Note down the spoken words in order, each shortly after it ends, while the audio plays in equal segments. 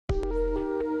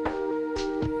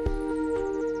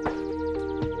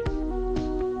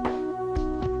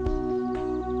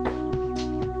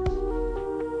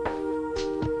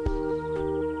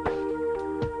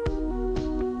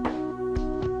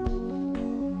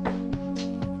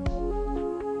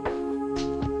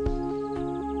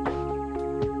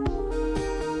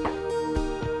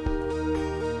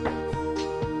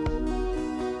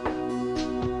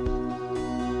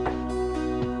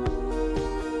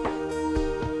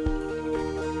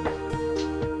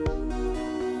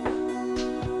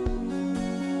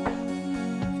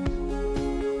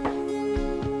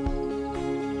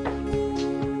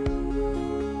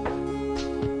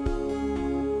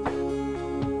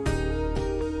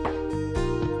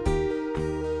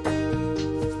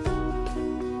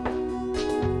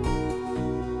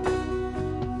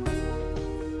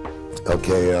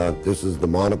Okay, this is the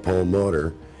monopole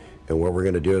motor, and what we're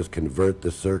going to do is convert the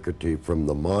circuitry from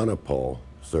the monopole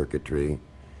circuitry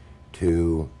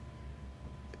to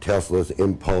Tesla's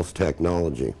impulse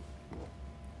technology.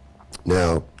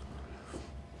 Now,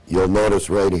 you'll notice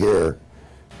right here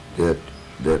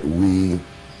that we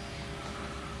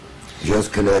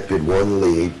just connected one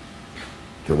lead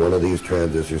to one of these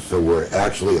transistors, so we're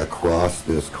actually across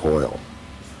this coil,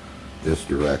 this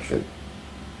direction,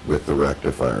 with the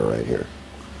rectifier right here.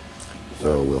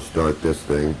 So we'll start this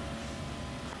thing,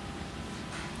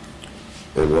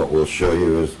 and what we'll show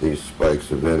you is these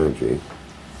spikes of energy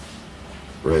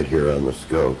right here on the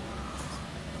scope.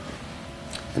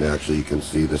 And actually you can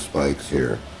see the spikes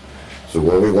here. So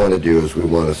what we want to do is we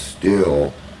want to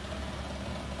steal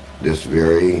this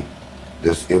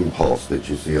impulse that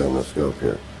you see on the scope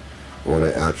here. We want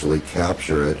to actually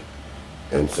capture it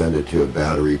and send it to a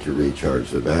battery to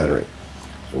recharge the battery.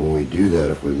 So when we do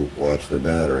that, if we watch the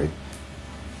battery,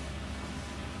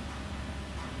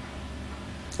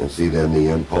 and see then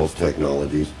the impulse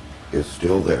technology is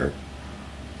still there.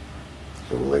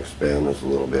 So we'll expand this a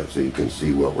little bit so you can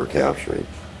see what we're capturing.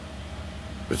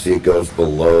 But see, it goes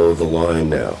below the line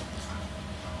now.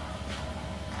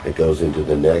 It goes into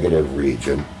the negative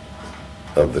region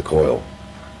of the coil.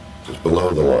 Just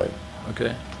below the line.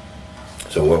 Okay.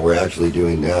 So what we're actually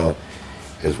doing now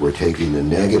is we're taking the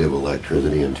negative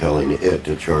electricity and telling it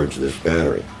to charge this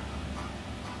battery.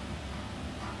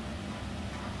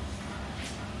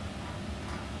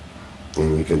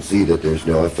 And you can see that there's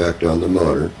no effect on the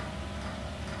motor.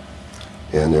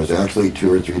 And there's actually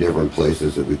 2 or 3 different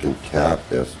places that we can tap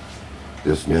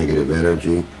this negative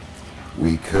energy.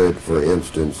 We could, for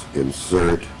instance,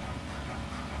 insert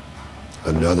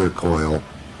another coil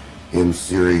in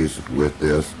series with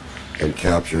this and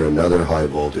capture another high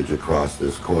voltage across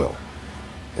this coil.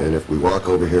 And if we walk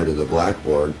over here to the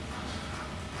blackboard,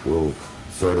 we'll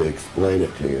sort of explain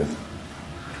it to you.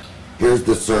 Here's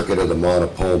the circuit of the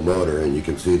monopole motor, and you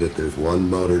can see that there's one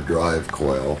motor drive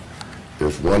coil.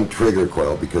 There's one trigger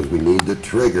coil because we need the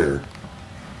trigger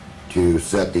to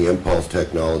set the impulse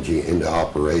technology into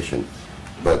operation.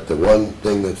 But the one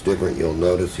thing that's different you'll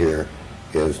notice here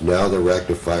is now the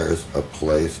rectifiers are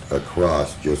placed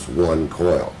across just one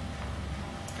coil.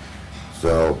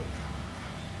 So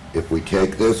if we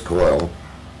take this coil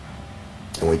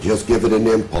and we just give it an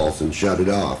impulse and shut it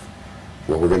off,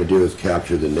 what we're going to do is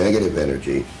capture the negative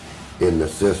energy in the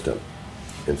system.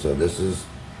 And so this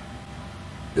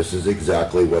is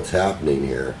exactly what's happening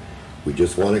here. We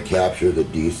just want to capture the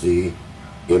DC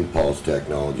impulse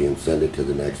technology and send it to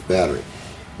the next battery.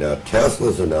 Now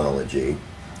Tesla's analogy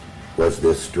was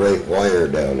this straight wire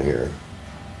down here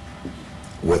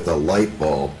with a light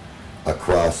bulb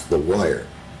across the wire.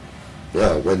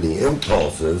 Now when the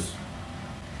impulses,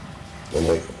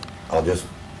 and I'll just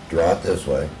draw it this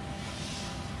way,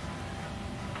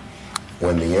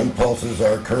 when the impulses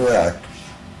are correct,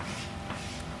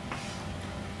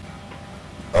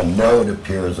 a node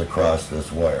appears across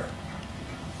this wire.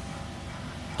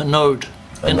 A node.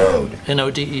 A node.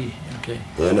 N-O-D-E. Okay.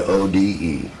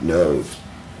 N-O-D-E, node.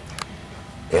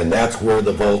 And that's where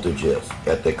the voltage is.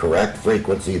 At the correct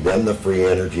frequency, then the free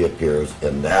energy appears,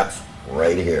 and that's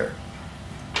right here.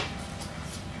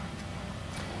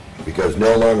 Because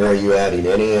no longer are you adding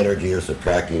any energy or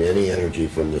subtracting any energy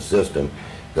from the system.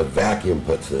 The vacuum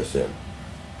puts this in.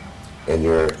 And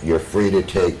you're free to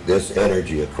take this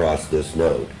energy across this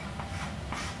node.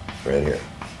 Right here.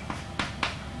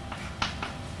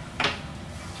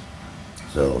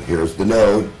 So here's the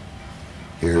node.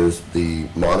 Here's the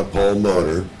monopole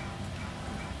motor.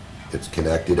 It's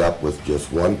connected up with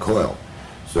just one coil.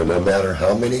 So no matter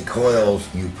how many coils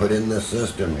you put in the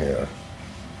system here,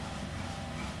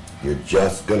 you're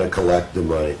just going to collect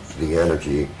the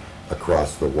energy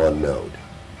across the one node.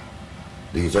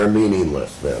 These are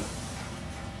meaningless then.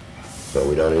 So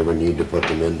we don't even need to put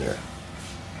them in there.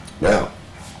 Now,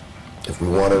 if we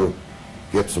want to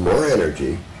get some more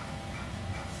energy,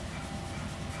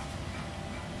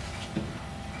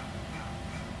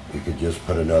 we could just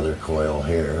put another coil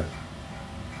here,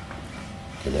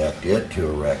 connect it to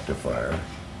a rectifier,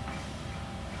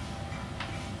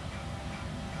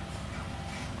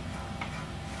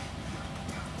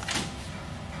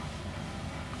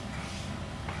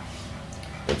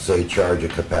 and say charge a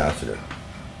capacitor.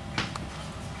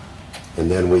 And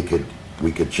then we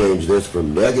could change this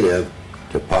from negative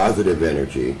to positive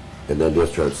energy and then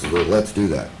discharge. So let's do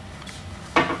that.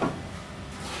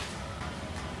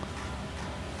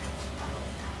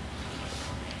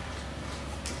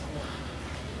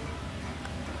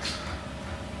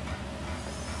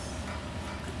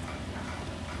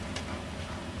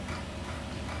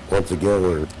 once again,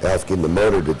 we're asking the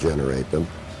motor to generate them.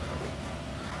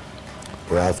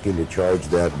 We're asking to charge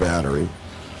that battery.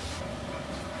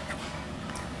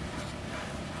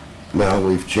 Now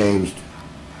we've changed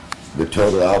the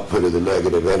total output of the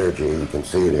negative energy. You can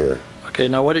see it here. Okay,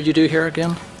 now what did you do here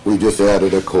again? We just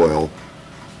added a coil,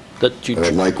 That you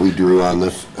like we drew on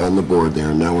the board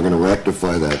there. Now we're going to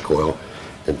rectify that coil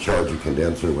and charge a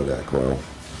condenser with that coil.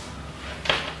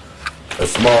 A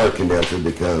smaller condenser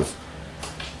because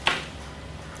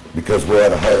we're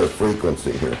at a higher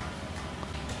frequency here.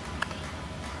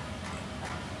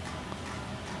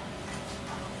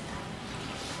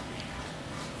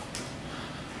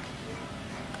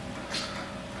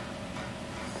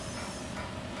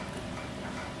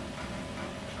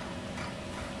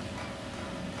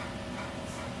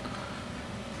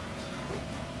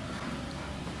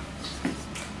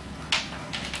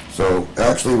 So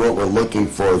actually what we're looking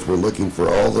for is we're looking for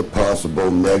all the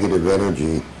possible negative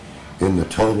energy in the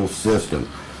total system.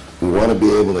 We want to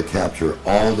be able to capture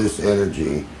all this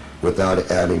energy without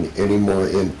adding any more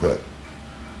input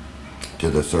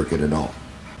to the circuit at all.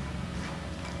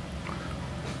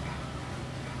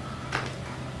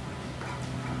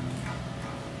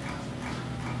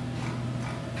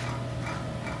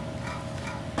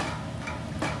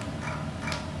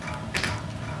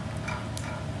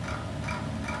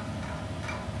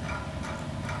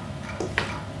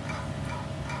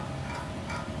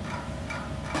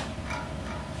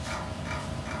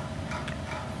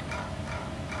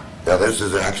 Now this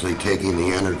is actually taking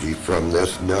the energy from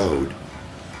this node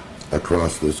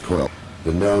across this coil.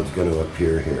 The node's going to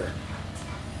appear here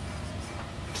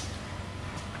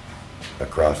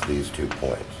across these 2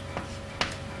 points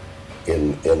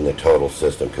in the total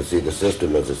system, because see, the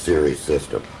system is a series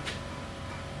system.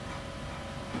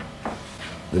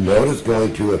 The node is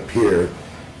going to appear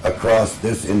across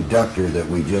this inductor that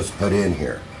we just put in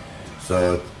here.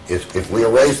 So if we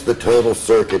erase the total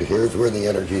circuit, here's where the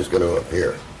energy is going to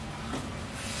appear.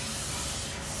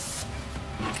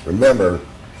 Remember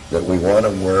that we want to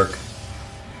work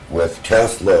with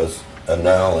Tesla's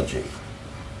analogy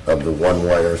of the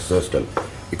one-wire system,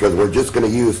 because we're just going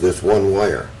to use this one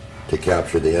wire to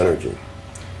capture the energy.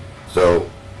 So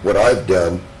what I've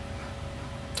done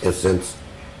is, since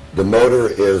the motor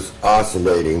is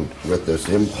oscillating with this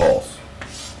impulse,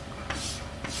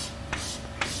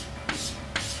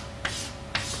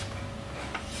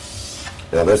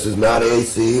 now this is not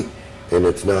AC and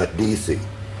it's not DC.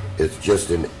 It's just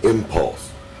an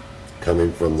impulse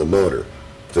coming from the motor.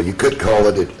 So you could call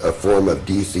it a form of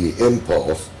DC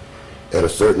impulse at a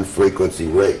certain frequency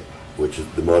rate, which is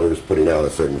the motor is putting out a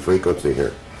certain frequency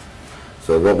here.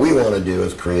 So what we want to do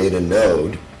is create a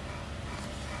node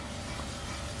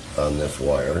on this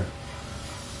wire.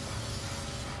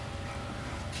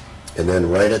 And then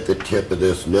right at the tip of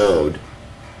this node,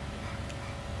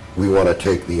 we want to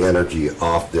take the energy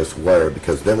off this wire,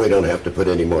 because then we don't have to put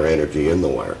any more energy in the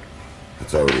wire.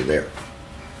 It's already there.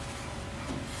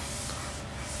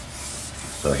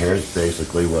 So here's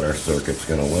basically what our circuit's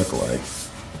going to look like.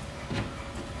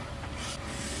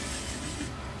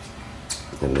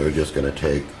 And we're just going to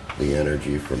take the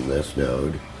energy from this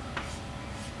node,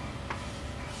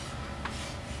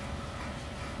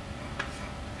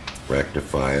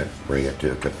 rectify it, bring it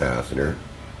to a capacitor.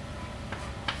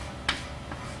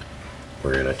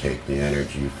 We're going to take the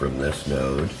energy from this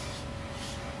node,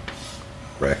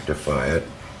 rectify it,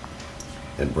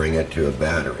 and bring it to a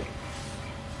battery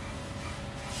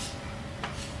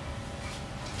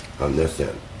on this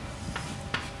end.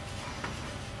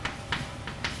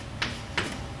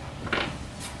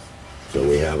 So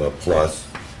we have a plus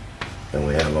and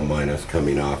we have a minus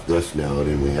coming off this node,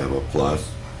 and we have a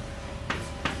plus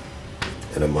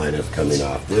and a minus coming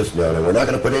off this node, and we're not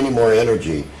going to put any more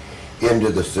energy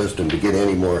into the system to get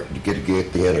any more, to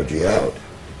get the energy out.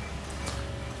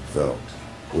 So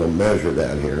we'll measure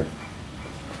that here.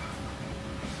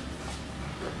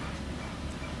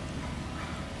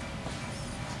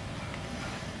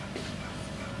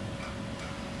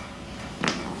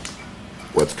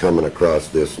 What's coming across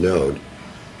this node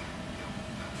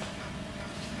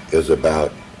is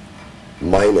about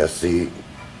minus, see,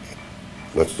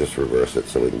 let's just reverse it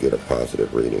so we can get a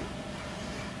positive reading.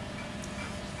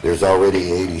 There's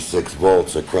already 86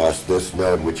 volts across this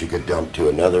node, which you could dump to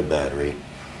another battery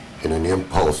in an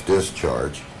impulse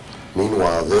discharge.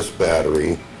 Meanwhile, this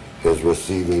battery is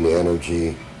receiving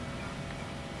energy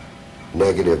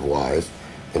negative-wise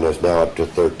and is now up to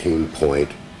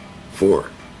 13.4.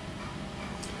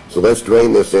 So let's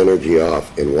drain this energy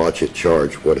off and watch it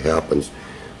charge. What happens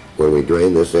when we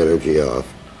drain this energy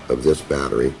off of this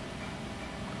battery,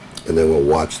 and then we'll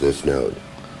watch this node.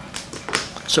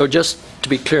 So just to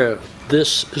be clear,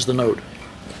 this is the node.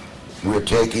 We're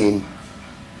taking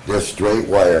this straight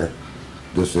wire,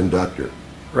 this inductor.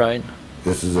 Right.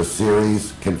 This is a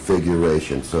series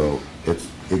configuration, so it's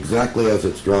exactly as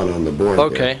it's drawn on the board.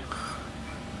 Okay.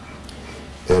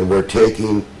 There. And we're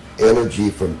taking energy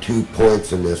from 2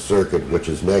 points in this circuit, which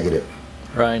is negative.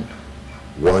 Right.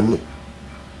 One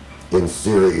in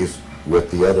series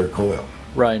with the other coil.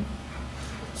 Right.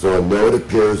 So a node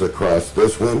appears across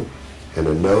this one, and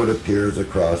a node appears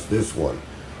across this one,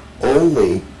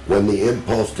 only when the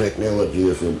impulse technology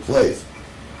is in place.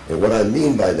 And what I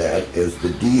mean by that is the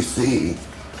DC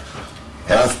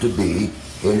has to be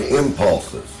in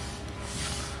impulses,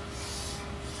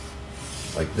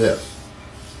 like this.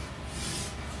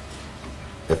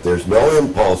 If there's no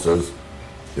impulses,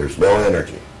 there's no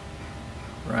energy.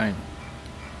 Right.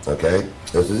 Okay?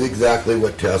 This is exactly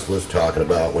what Tesla's talking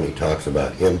about when he talks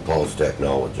about impulse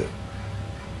technology.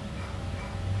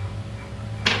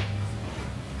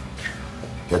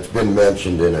 It's been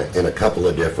mentioned in a couple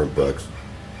of different books.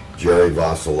 Jerry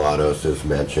Vassalatos has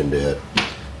mentioned it.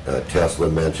 Tesla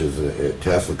mentions it.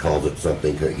 Tesla calls it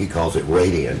something, he calls it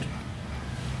radiant.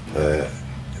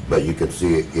 But you can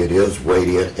see it is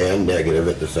radiant and negative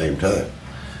at the same time.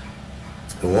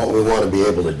 And what we want to be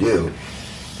able to do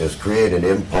is create an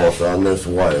impulse on this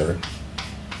wire,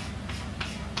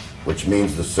 which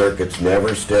means the circuit's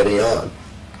never steady on.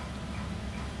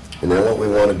 And then what we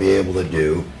want to be able to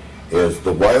do is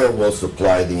the wire will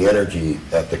supply the energy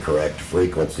at the correct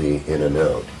frequency in a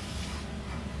node.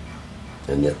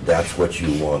 And that's what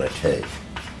you want to take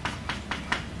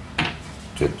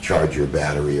to charge your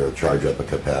battery or charge up a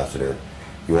capacitor.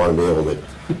 You want to be able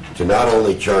to not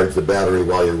only charge the battery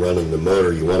while you're running the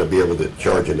motor, you want to be able to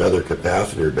charge another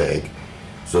capacitor bank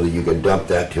so that you can dump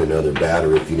that to another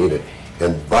battery if you need it.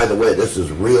 And by the way, this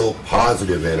is real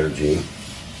positive energy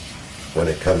when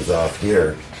it comes off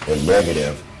here and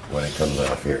negative when it comes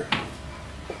off here.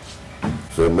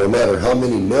 So no matter how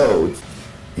many nodes,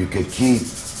 you could keep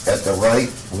at the right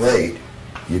rate,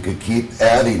 you could keep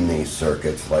adding these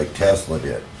circuits like Tesla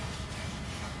did.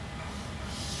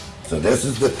 So this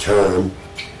is the term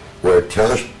where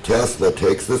Tesla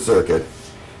takes the circuit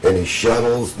and he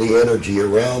shuttles the energy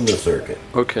around the circuit.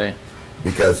 Okay.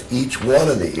 Because each one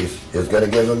of these is going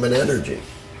to give him an energy.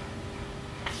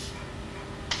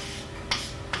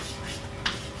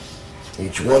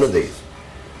 Each one of these.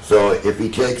 So if he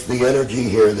takes the energy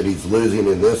here that he's losing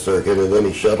in this circuit and then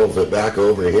he shuttles it back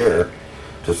over here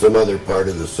to some other part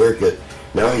of the circuit,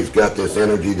 now he's got this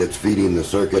energy that's feeding the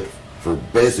circuit for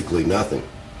basically nothing.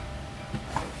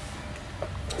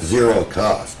 Zero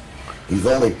cost. He's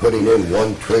only putting in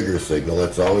one trigger signal,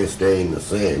 it's always staying the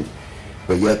same,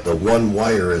 but yet the one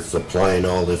wire is supplying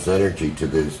all this energy to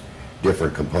these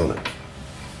different components.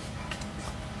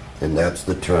 And that's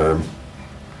the term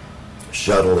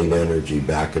shuttling energy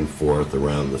back and forth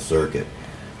around the circuit.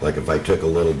 Like if I took a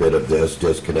little bit of this,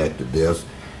 disconnected this,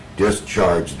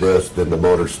 discharged this, then the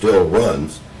motor still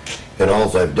runs, and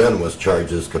all I've done was charge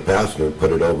this capacitor and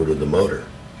put it over to the motor.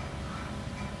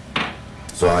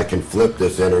 So I can flip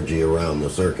this energy around the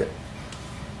circuit.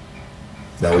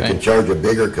 Now we can charge a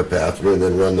bigger capacitor and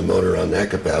then run the motor on that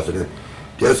capacitor,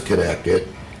 disconnect it,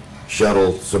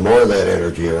 shuttle some more of that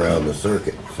energy around the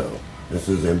circuit. So this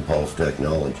is impulse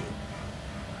technology.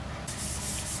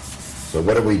 So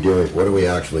what are we doing? What are we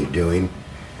actually doing?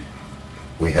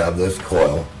 We have this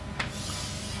coil,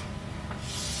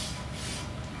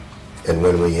 and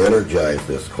when we energize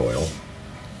this coil,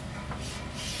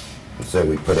 let's say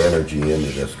we put energy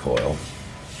into this coil,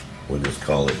 we'll just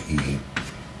call it E,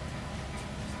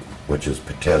 which is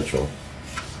potential.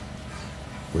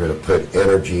 We're going to put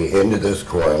energy into this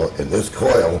coil, and this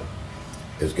coil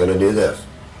is going to do this.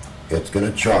 It's going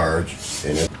to charge,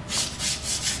 and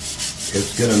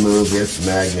it's going to move its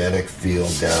magnetic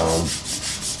field down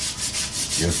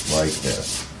just like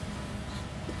this,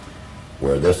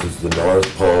 where this is the North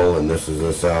Pole and this is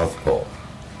the South Pole.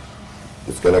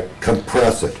 It's going to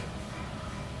compress it.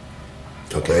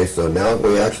 Okay, so now if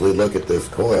we actually look at this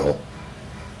coil,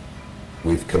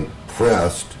 we've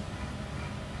compressed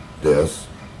this.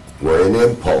 We're in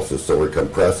impulses, so we're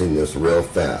compressing this real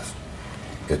fast.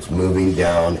 It's moving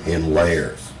down in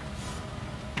layers.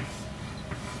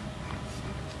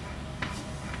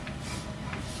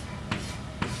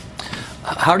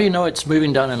 How do you know it's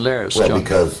moving down in layers, Well, John?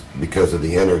 because of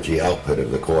the energy output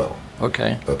of the coil.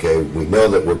 Okay. Okay, we know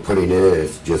that we're putting it in,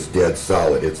 it's just dead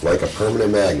solid. It's like a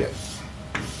permanent magnet.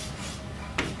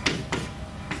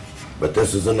 But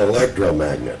this is an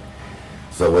electromagnet.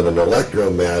 So with an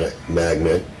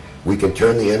electromagnet, we can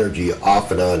turn the energy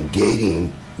off and on,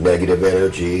 gating negative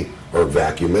energy or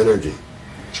vacuum energy.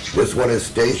 This one is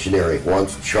stationary.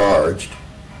 Once charged,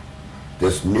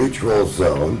 this neutral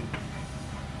zone,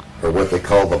 or what they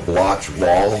call the blotch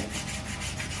wall,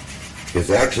 is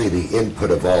actually the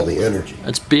input of all the energy.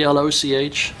 It's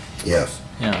BLOCH? Yes.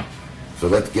 Yeah. So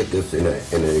let's get this in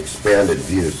an expanded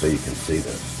view so you can see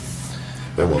this.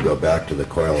 Then we'll go back to the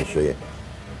coil and show you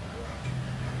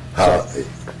how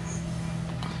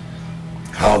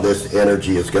this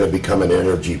energy is going to become an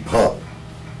energy pump.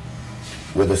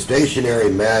 With a stationary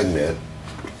magnet,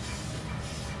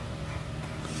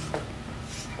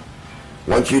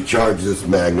 once you charge this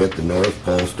magnet, the north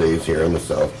pole stays here and the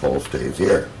south pole stays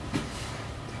here.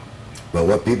 But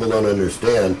what people don't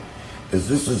understand is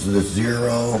this is the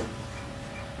zero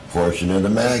portion of the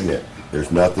magnet.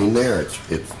 There's nothing there.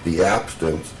 It's the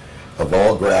absence of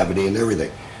all gravity and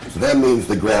everything. So that means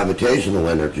the gravitational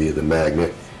energy of the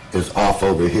magnet is off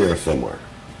over here somewhere.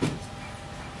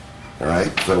 All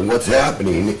right, so what's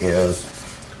happening is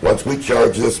once we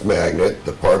charge this magnet,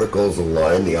 the particles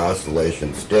align, the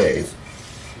oscillation stays,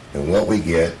 and what we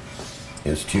get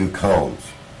is two cones.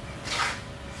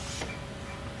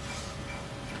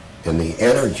 And the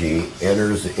energy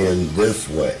enters in this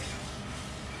way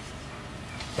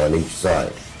on each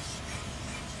side.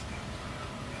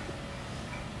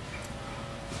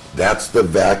 That's the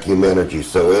vacuum energy.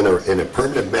 So in a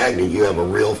permanent magnet, you have a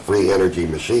real free energy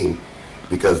machine,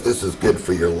 because this is good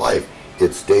for your life.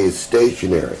 It stays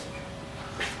stationary.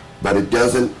 But it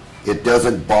doesn't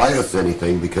buy us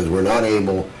anything, because we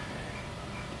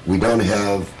don't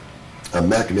have a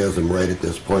mechanism right at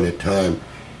this point in time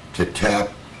to tap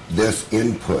this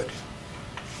input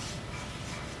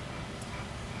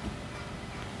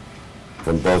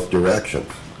from both directions.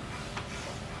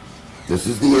 This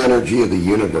is the energy of the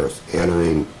universe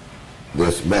entering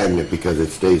this magnet, because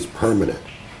it stays permanent.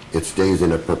 It stays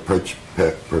in a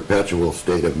perpetual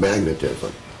state of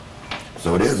magnetism.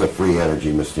 So it is a free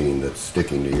energy machine that's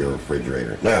sticking to your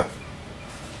refrigerator. Now,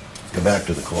 let's go back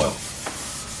to the coil.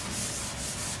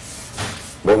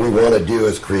 What we want to do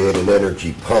is create an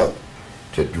energy pump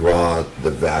to draw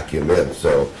the vacuum in.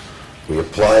 So we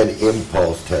apply an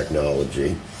impulse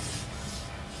technology,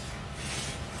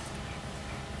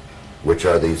 which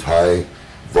are these high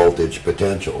voltage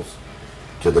potentials,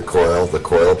 to the coil. The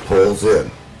coil pulls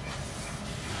in.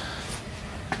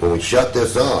 When we shut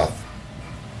this off,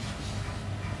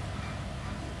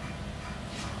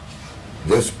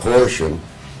 this portion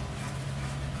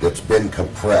that's been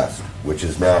compressed, which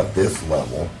is now at this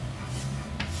level,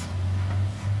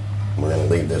 we're going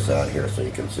to leave this out here so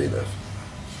you can see this.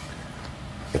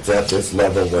 It's at this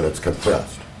level when it's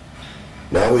compressed.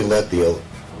 Now we let the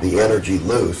energy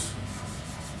loose.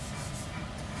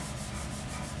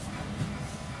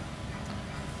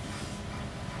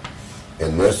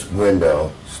 And this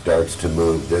window starts to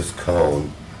move this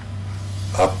cone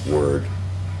upward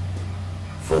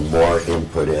for more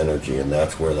input energy, and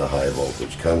that's where the high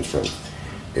voltage comes from.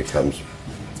 It comes,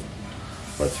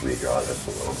 let's redraw this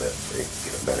a little bit so you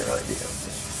can get a better idea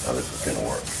of how this is going to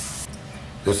work.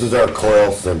 This is our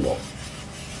coil symbol.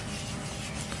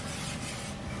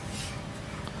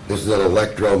 This is an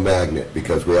electromagnet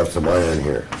because we have some iron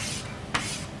here.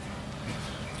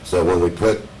 So when we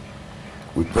put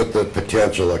the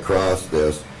potential across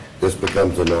this, this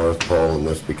becomes a north pole and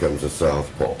this becomes a south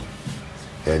pole.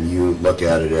 And you look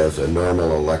at it as a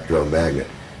normal electromagnet.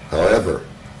 However,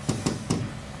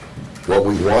 what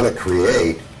we want to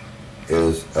create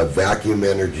is a vacuum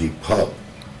energy pump.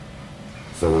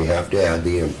 So we have to add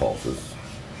the impulses.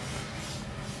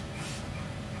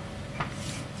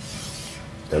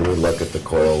 Then we look at the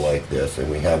coil like this, and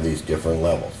we have these different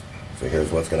levels. So here's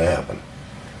what's going to happen.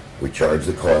 We charge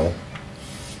the coil,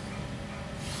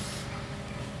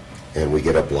 and we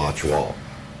get a blotch wall.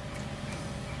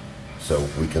 So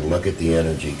we can look at the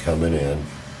energy coming in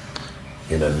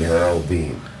a narrow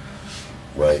beam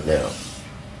right now.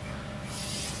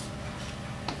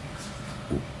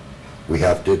 We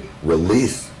have to be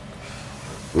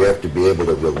able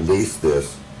to release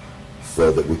this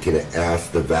so that we can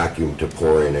ask the vacuum to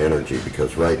pour in energy,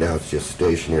 because right now it's just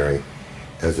stationary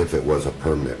as if it was a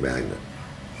permanent magnet.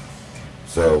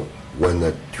 So when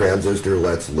the transistor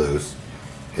lets loose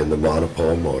in the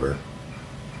monopole motor,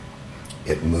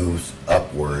 it moves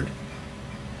upward,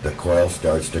 the coil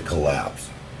starts to collapse.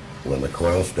 When the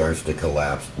coil starts to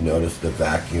collapse, notice the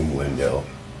vacuum window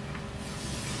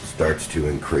starts to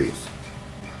increase.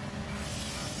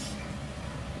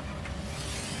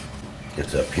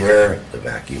 It's up here, the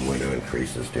vacuum window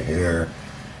increases to here,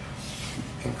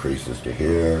 increases to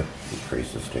here,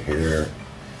 increases to here,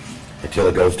 until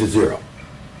it goes to zero.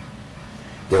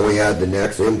 Then we add the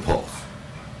next impulse,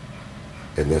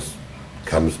 and this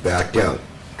comes back down.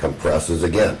 compresses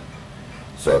again.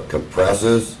 So it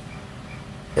compresses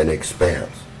and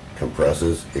expands,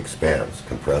 compresses, expands,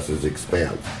 compresses,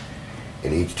 expands.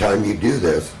 And each time you do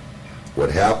this,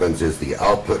 what happens is the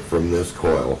output from this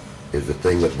coil is the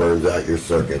thing that burns out your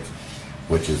circuits,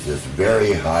 which is this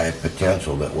very high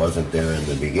potential that wasn't there in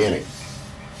the beginning.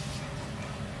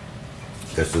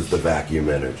 This is the vacuum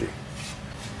energy.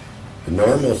 The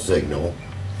normal signal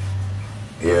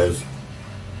is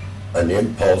an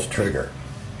impulse trigger.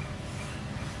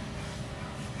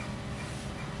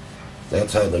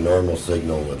 That's how the normal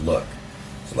signal would look.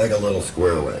 It's like a little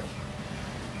square wave.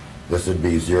 This would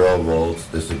be 0 volts,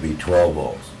 this would be 12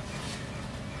 volts.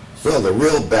 So the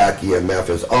real back EMF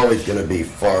is always going to be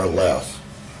far less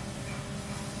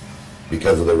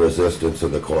because of the resistance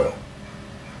of the coil.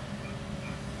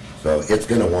 So it's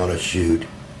going to want to shoot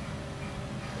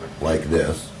like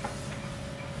this.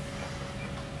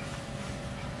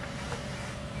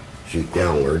 Shoot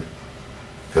downward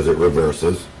because it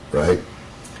reverses, right?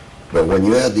 But when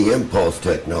you add the impulse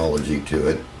technology to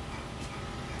it,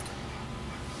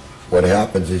 what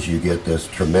happens is you get this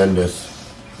tremendous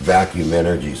vacuum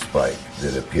energy spike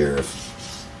that appears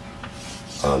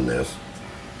on this.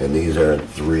 And these are in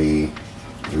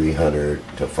 300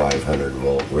 to 500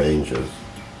 volt ranges.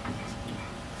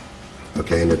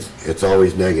 Okay, and it's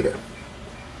always negative.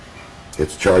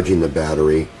 It's charging the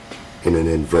battery in an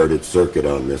inverted circuit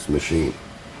on this machine.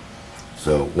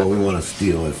 So what we want to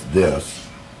steal is this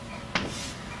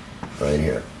right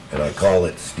here. And I call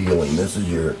it stealing. This is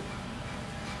your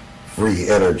free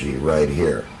energy right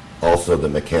here. Also the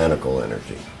mechanical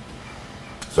energy.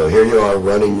 So here you are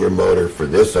running your motor for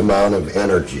this amount of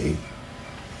energy,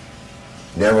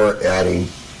 never adding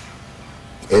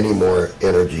any more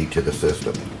energy to the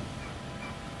system.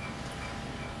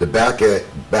 The back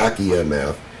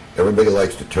EMF, everybody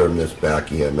likes to term this back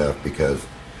EMF because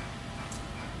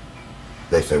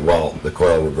they say, well, the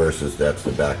coil reverses, that's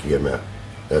the back EMF.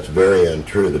 That's very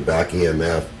untrue. The back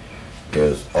EMF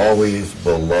is always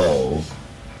below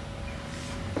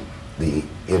the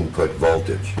input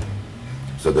voltage.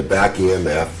 So the back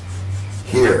EMF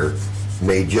here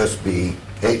may just be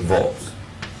 8 volts.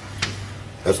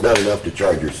 That's not enough to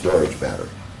charge your storage battery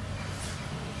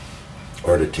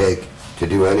or to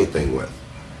do anything with.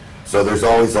 So there's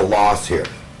always a loss here.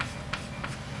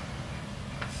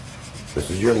 This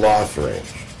is your loss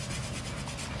range.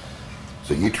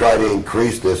 So you try to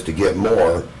increase this to get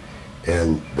more,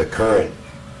 and the current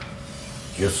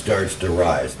just starts to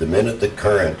rise. The minute the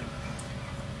current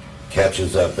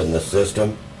catches up in the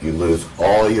system, you lose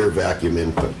all your vacuum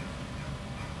input.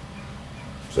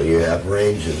 So you have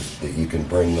ranges that you can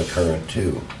bring the current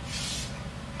to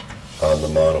on the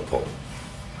monopole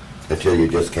until you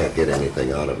just can't get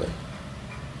anything out of it.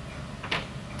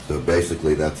 So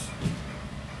basically that's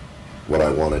what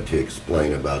I wanted to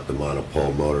explain about the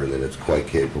monopole motor, that it's quite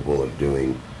capable of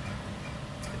doing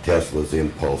Tesla's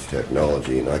impulse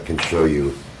technology. And I can show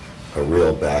you a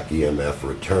real back EMF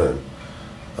return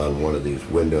on one of these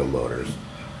window motors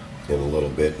in a little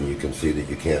bit, and you can see that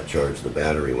you can't charge the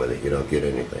battery with it. You don't get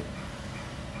anything.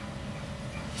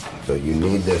 So you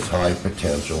need this high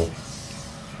potential,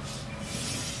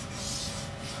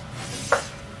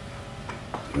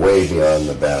 way beyond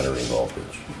the battery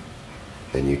voltage.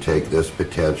 And you take this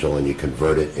potential and you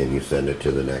convert it and you send it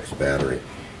to the next battery.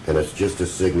 And it's just a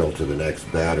signal to the next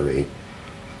battery.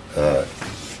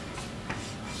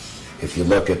 If you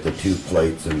look at the 2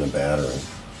 plates in the battery,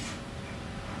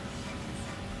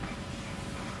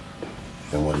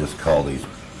 and we'll just call these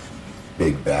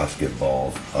big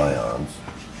basketballs ions.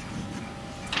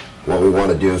 What we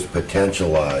want to do is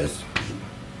potentialize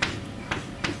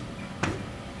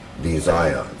these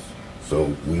ions.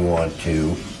 So we want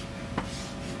to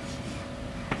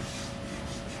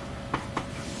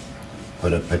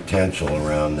put a potential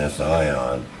around this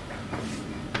ion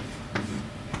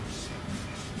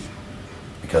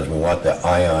because we want the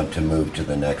ion to move to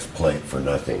the next plate for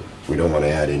nothing. We don't want to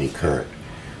add any current.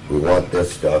 We want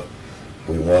this stuff,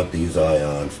 we want these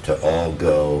ions to all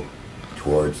go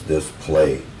towards this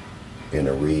plate in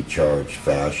a recharged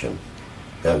fashion.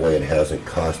 That way it hasn't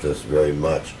cost us very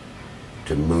much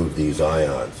to move these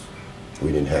ions.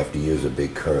 We didn't have to use a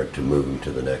big current to move them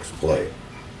to the next plate.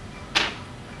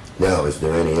 Now, is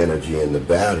there any energy in the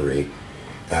battery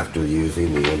after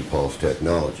using the impulse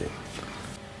technology?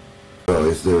 So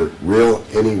is there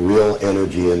any real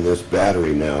energy in this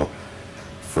battery now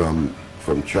from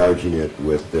charging it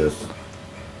with this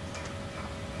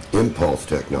impulse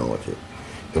technology?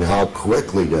 And how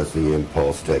quickly does the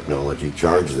impulse technology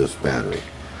charge this battery?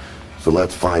 So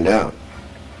let's find out.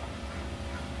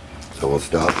 So we'll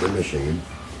stop the machine.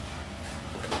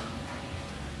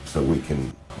 so we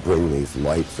can bring these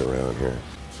lights around here.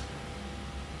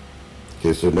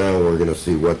 Okay, so now we're going to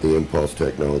see what the impulse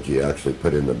technology actually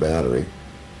put in the battery.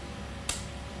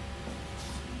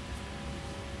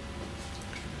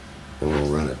 And we'll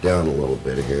run it down a little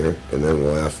bit here, and then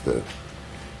we'll ask the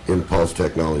impulse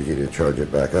technology to charge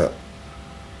it back up.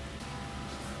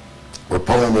 We're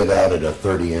pulling it out at a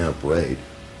 30 amp rate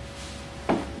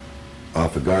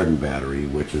off a garden battery,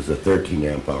 which is a 13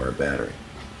 amp hour battery.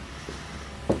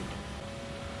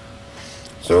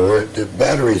 So the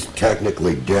battery's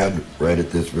technically dead right at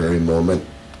this very moment,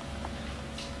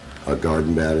 a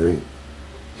garden battery,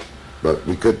 but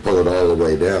we could pull it all the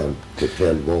way down to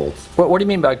 10 volts. What do you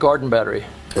mean by garden battery?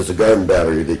 It's a garden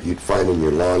battery that you'd find in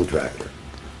your lawn tractor.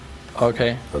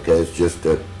 Okay. Okay, it's just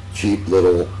a cheap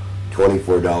little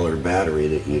 $24 battery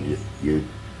that you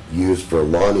use for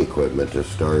lawn equipment to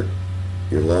start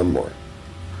your lawnmower.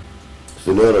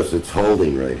 So notice it's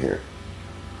holding right here.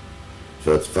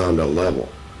 So it's found a level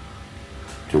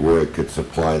to where it could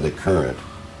supply the current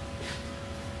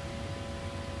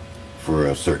for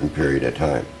a certain period of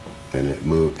time. And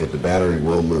the battery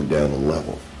will move down in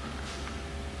levels.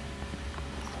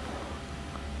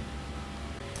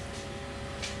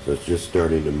 So it's just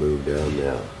starting to move down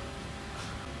now.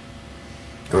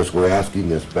 Of course, we're asking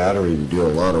this battery to do a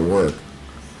lot of work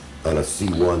on a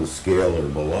C1 scale or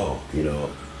below, you know,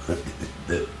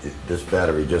 that this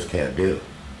battery just can't do.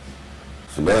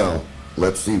 So now,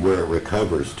 let's see where it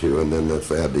recovers to, and then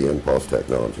let's add the impulse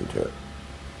technology to it.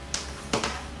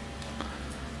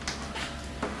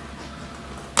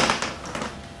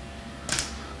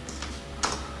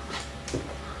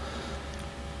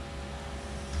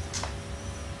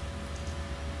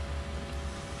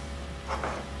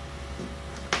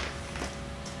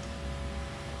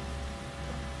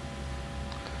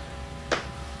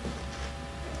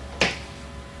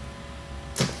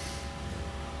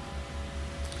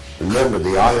 Remember,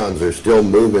 the ions are still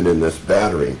moving in this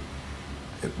battery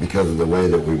because of the way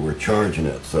that we were charging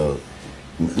it. So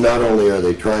not only are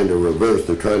they trying to reverse,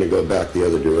 they're trying to go back the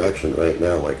other direction right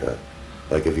now, like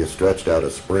if you stretched out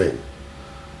a spring.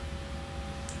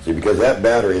 See, because that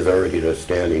battery is already at a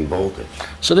standing voltage.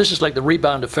 So this is like the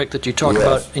rebound effect that you talk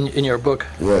about in your book?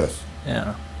 Yes.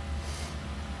 Yeah.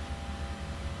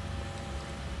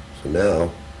 So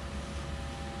now,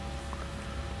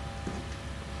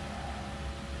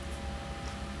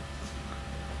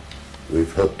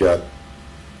 we've hooked up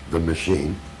the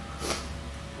machine.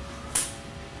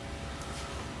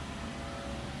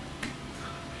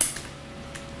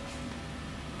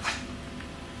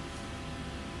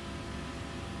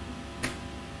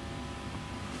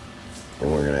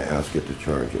 And we're going to ask it to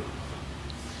charge it.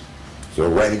 So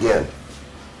right again,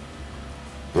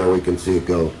 there we can see it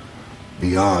go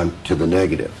beyond to the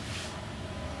negative.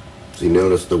 See,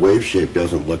 notice the wave shape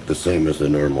doesn't look the same as the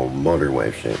normal motor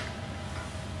wave shape,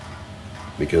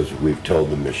 because we've told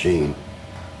the machine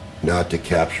not to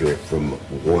capture it from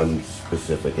one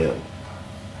specific end.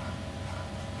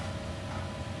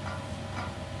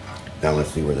 Now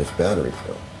let's see where this battery's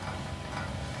going.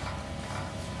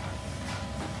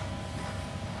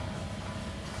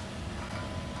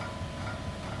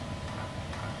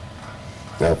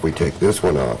 Now if we take this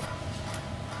one off,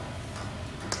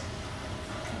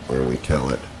 where we tell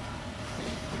it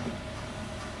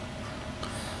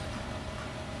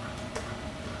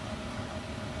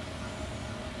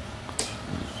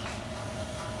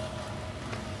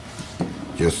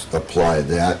just apply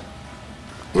that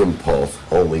impulse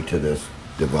only to this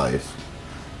device,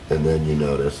 and then you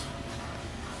notice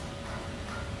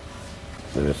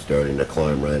that it's starting to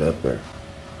climb right up there.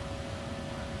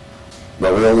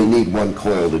 But we only need one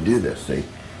coil to do this, see?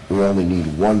 We only need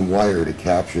one wire to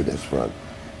capture this front.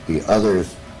 The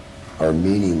others are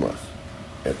meaningless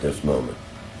at this moment.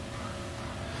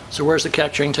 So where's the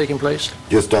capturing taking place?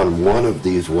 Just on one of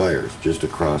these wires, just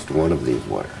across one of these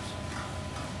wires.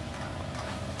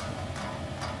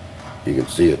 You can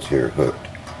see it's here hooked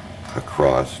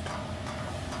across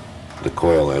the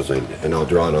coil and I'll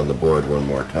draw it on the board one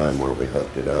more time where we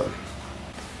hooked it up.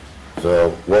 So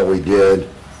what we did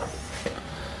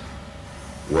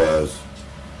was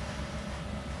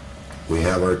we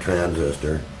have our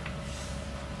transistor,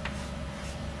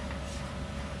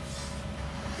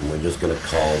 and we're just going to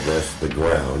call this the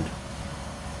ground.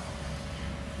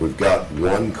 We've got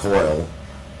one coil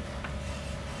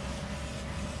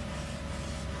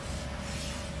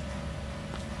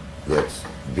that's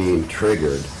being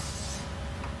triggered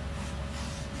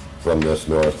from this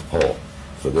north pole.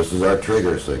 So this is our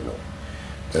trigger signal.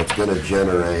 That's going to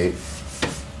generate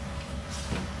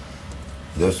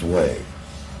this wave.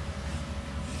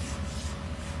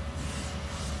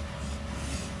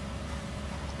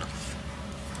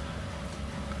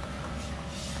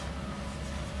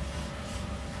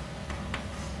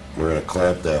 We're going to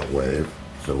clamp that wave,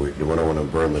 so we don't want to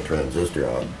burn the transistor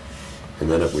out. And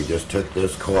then if we just took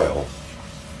this coil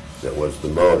that was the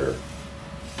motor,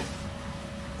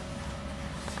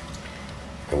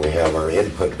 and we have our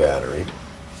input battery,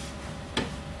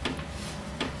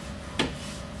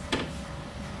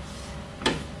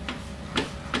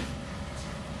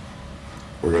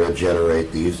 we're going to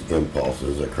generate these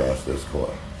impulses across this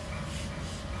coil.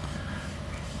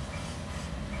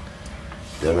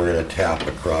 Then we're going to tap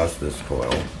across this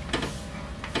coil.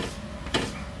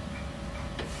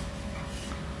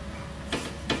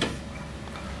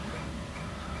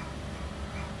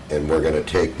 And we're going to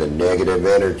take the negative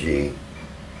energy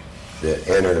that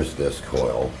enters this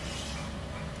coil,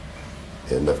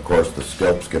 and of course the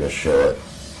scope's going to show it.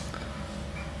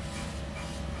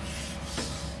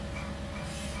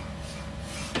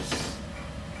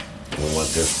 We want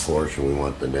this portion, we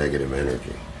want the negative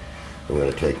energy. We're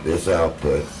going to take this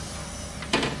output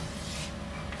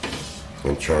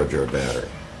and charge our battery.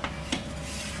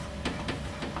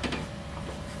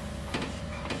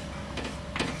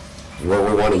 What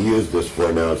we want to use this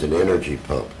for now is an energy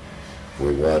pump.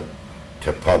 We want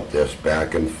to pump this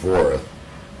back and forth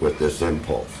with this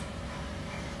impulse.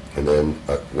 And then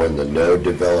when the node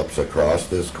develops across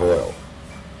this coil,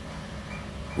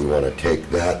 we want to take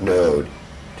that node,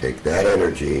 take that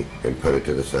energy, and put it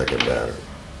to the second battery.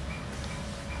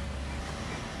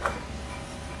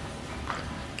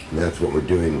 And that's what we're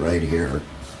doing right here,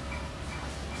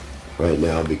 right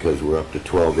now, because we're up to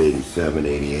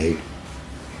 1287.88.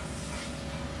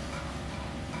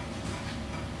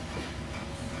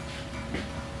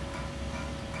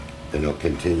 And it'll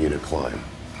continue to climb.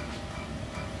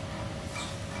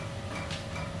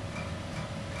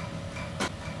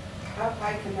 How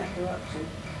high can that go up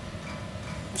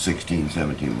to? 16,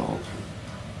 17 volts.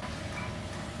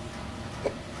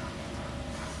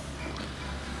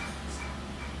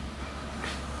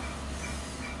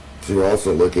 So we're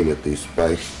also looking at these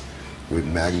spikes. We've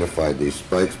magnified these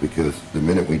spikes because the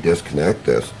minute we disconnect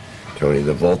this, Tony,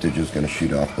 the voltage is going to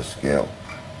shoot off the scale.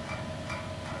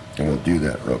 And we'll do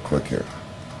that real quick here.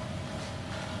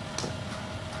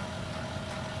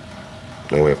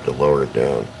 Now we have to lower it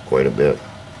down quite a bit.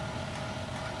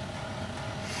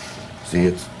 See,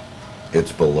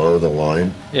 it's below the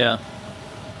line. Yeah.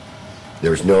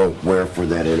 There's nowhere for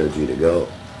that energy to go.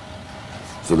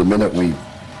 So the minute we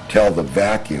tell the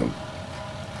vacuum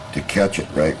to catch it,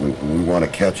 right, we want to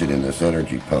catch it in this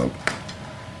energy pump,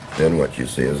 then what you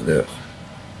see is this.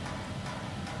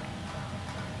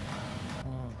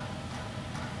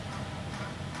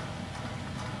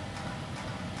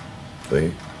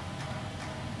 See?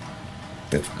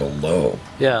 It's below.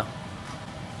 Yeah.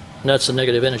 And that's the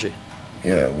negative energy.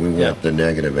 Yeah, we want the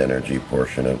negative energy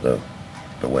portion of the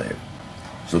wave.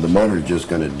 So the motor's just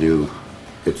going to do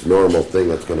its normal thing.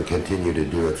 It's going to continue to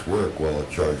do its work while it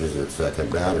charges its second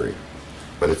battery.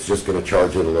 But it's just going to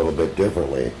charge it a little bit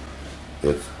differently.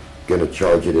 It's going to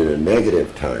charge it in a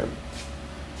negative time.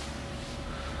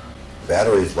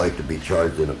 Batteries like to be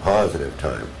charged in a positive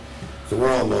time. So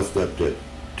we're almost up to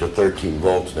 13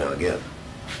 volts now again,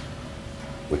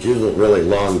 which isn't really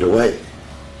long to wait,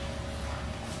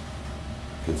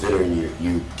 considering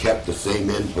you kept the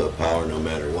same input power no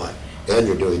matter what, and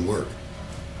you're doing work.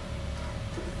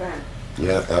 Fan.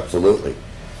 Yeah, absolutely.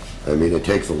 I mean, it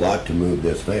takes a lot to move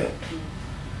this fan.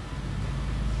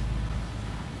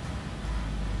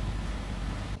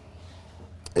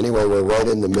 Anyway, we're right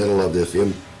in the middle of this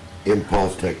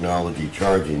impulse technology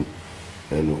charging,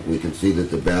 and we can see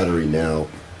that the battery now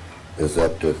is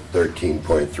up to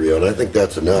 13.30, and I think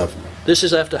that's enough. This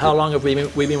is after how long have we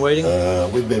been waiting?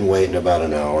 We've been waiting about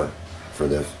an hour for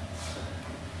this.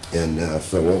 And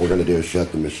so what we're going to do is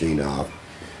shut the machine off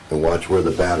and watch where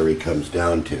the battery comes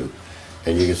down to.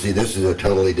 And you can see this is a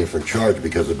totally different charge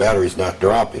because the battery's not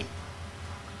dropping.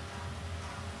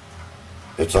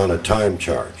 It's on a time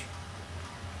charge,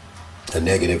 a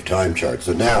negative time charge.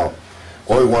 So now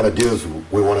what we want to do is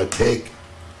we want to take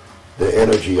the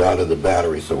energy out of the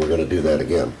battery, so we're going to do that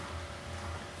again.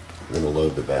 We're going to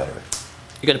load the battery.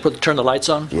 You're going to turn the lights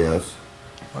on? Yes.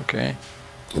 Okay.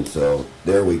 And so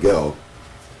there we go.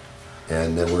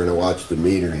 And then we're going to watch the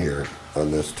meter here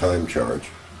on this time charge.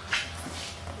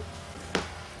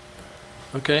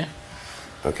 Okay.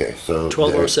 Okay, so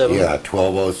 1207. Yeah,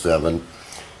 1207.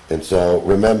 And so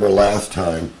remember last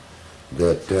time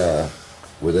that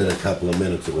within a couple of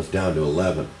minutes it was down to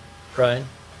 11. Right.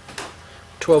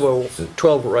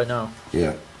 12 right now.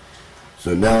 Yeah.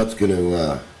 So now it's going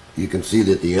to, you can see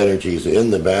that the energy is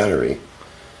in the battery,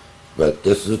 but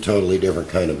this is a totally different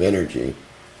kind of energy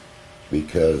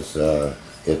because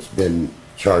it's been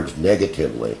charged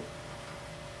negatively.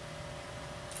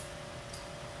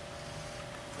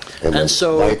 And the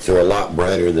so- lights are a lot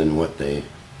brighter than what they...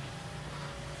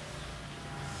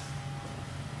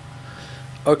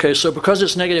 Okay, so because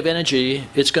it's negative energy,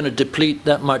 it's going to deplete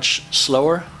that much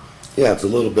slower? Yeah, it's a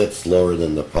little bit slower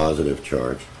than the positive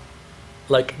charge.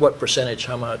 Like what percentage,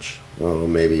 how much? Oh,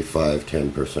 maybe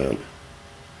 5–10%.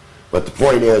 But the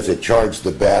point is, it charged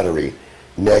the battery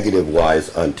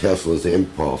negative-wise on Tesla's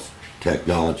impulse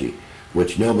technology,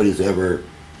 which nobody's ever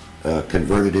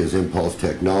converted his impulse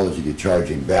technology to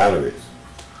charging batteries.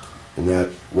 And that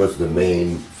was the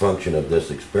main function of this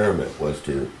experiment, was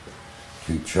to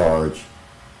charge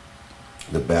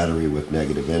the battery with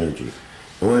negative energy.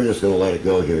 And we're just going to let it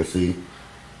go here, see?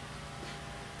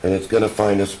 And it's going to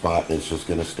find a spot and it's just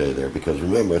going to stay there, because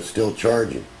remember, it's still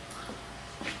charging.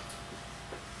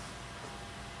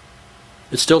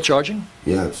 It's still charging?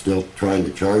 Yeah, it's still trying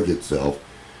to charge itself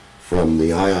from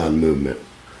the ion movement.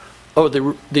 Oh,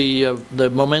 the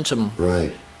momentum.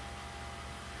 Right.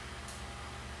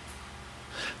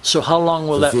 So how long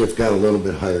will So that... see, it's got a little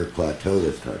bit higher plateau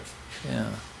this time. Yeah.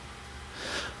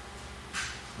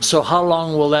 So how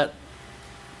long will that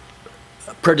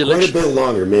Quite a predilection... bit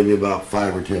longer, maybe about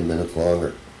 5 or 10 minutes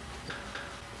longer.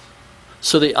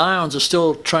 So the ions are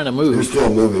still trying to They're move.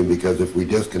 still moving, because if we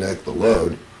disconnect the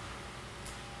load,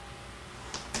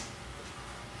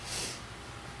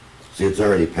 see, it's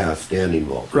already past standing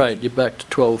voltage. Right, you're back to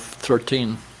 12,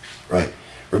 13. Right.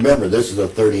 Remember, this is a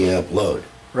 30 amp load.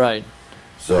 Right.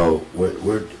 So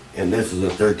and this is a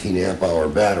 13 amp hour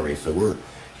battery, so we're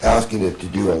asking it to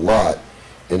do a lot.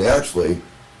 And actually,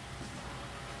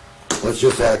 let's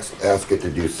just ask it to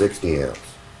do 60 amps.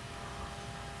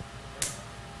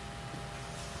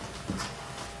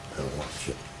 I'll watch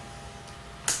it.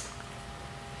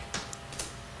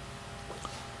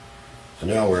 So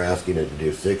now we're asking it to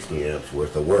do 60 amps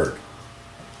worth of work.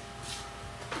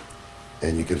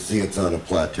 And you can see it's on a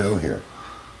plateau here.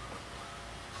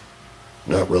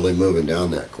 Not really moving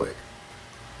down that quick.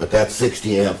 But that's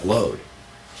 60 amp load.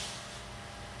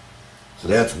 So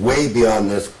that's way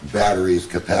beyond this battery's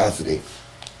capacity.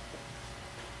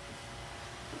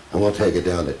 And we'll take it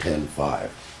down to 10.5.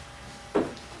 So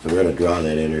we're going to draw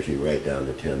that energy right down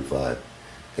to 10.5.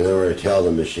 And then we're going to tell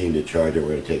the machine to charge it. We're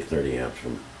going to take 30 amps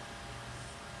from it.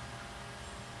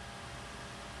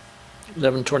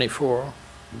 1124.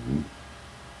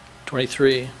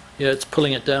 23. Yeah, it's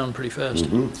pulling it down pretty fast.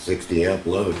 60 amp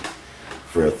load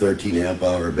for a 13 amp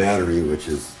hour battery, which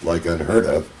is like unheard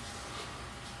of.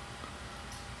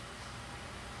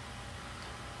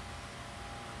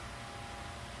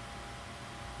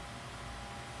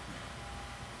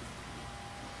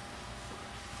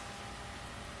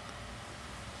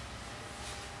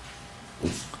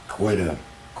 It's quite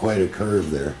a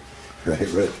curve there, right,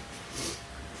 Rick?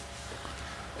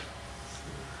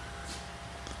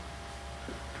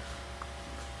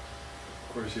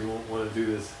 Of course, you won't want to do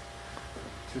this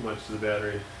too much to the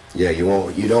battery. Yeah, you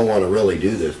don't want to really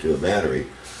do this to a battery,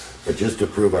 but just to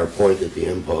prove our point that the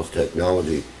impulse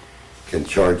technology can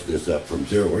charge this up from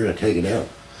zero, we're going to take it out.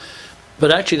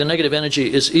 But actually, the negative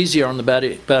energy is easier on the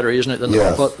battery, isn't it, than,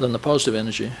 Yes. than the positive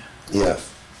energy?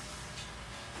 Yes.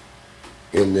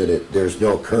 In that there's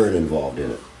no current involved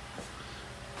in it.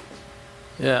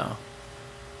 Yeah.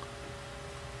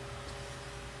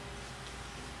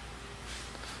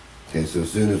 Okay, so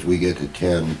as soon as we get to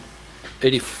 10,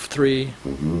 83.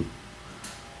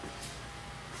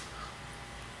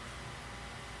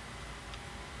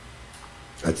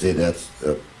 I'd say that's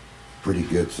a pretty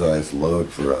good sized load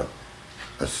for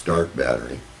a start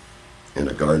battery, and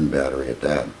a garden battery at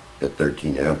that, at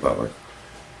 13 amp hours.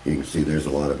 You can see there's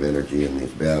a lot of energy in these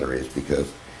batteries,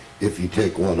 because if you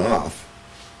take one off,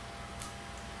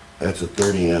 that's a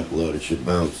 30 amp load. It should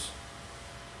bounce,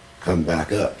 come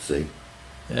back up, see?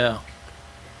 Yeah.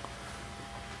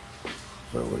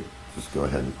 So we just go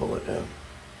ahead and pull it down.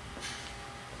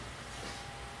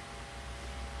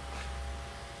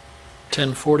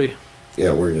 1040.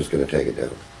 Yeah, we're just going to take it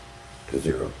down to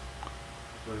zero.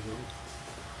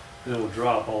 And it will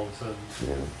drop all of a sudden. Yeah.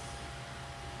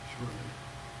 Shortly.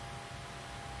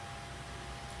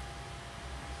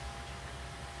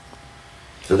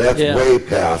 So that's Yeah. way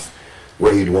past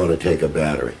where you'd want to take a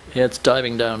battery. Yeah, it's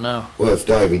diving down now. Well, it's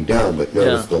diving down, but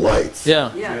notice Yeah. the lights.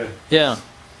 Yeah. Yeah. Yeah.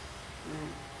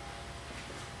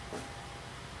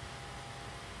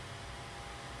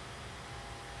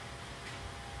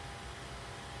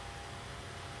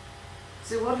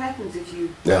 So what happens if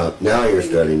you... Now you're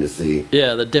starting to see,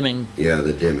 Yeah, the dimming. yeah,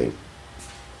 the dimming.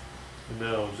 And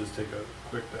now it'll just take a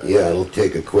quick dive. Yeah, it'll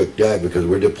take a quick dive because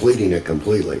we're depleting it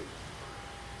completely.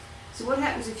 So what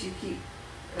happens if you keep...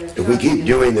 If we keep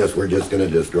doing this, we're just going to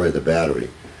destroy the battery.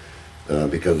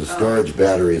 because the storage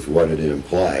battery is what it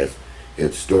implies.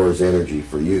 It stores energy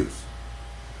for use.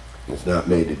 It's not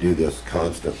made to do this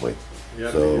constantly. You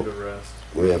have So to give it rest.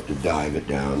 we have to dive it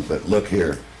down. But look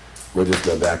here, we'll just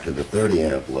go back to the 30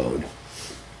 amp load.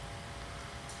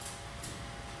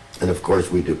 And of course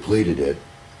we depleted it.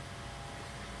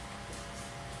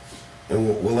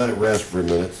 And we'll let it rest for a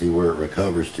minute, see where it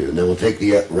recovers to. And then we'll take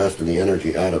the rest of the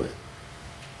energy out of it.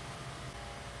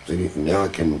 So now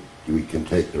we can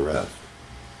take the rest.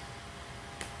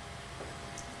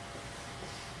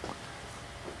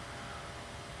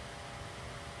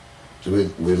 So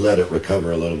we let it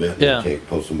recover a little bit and Yeah.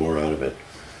 pull some more out of it.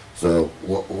 So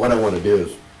what I want to do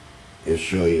is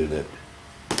show you that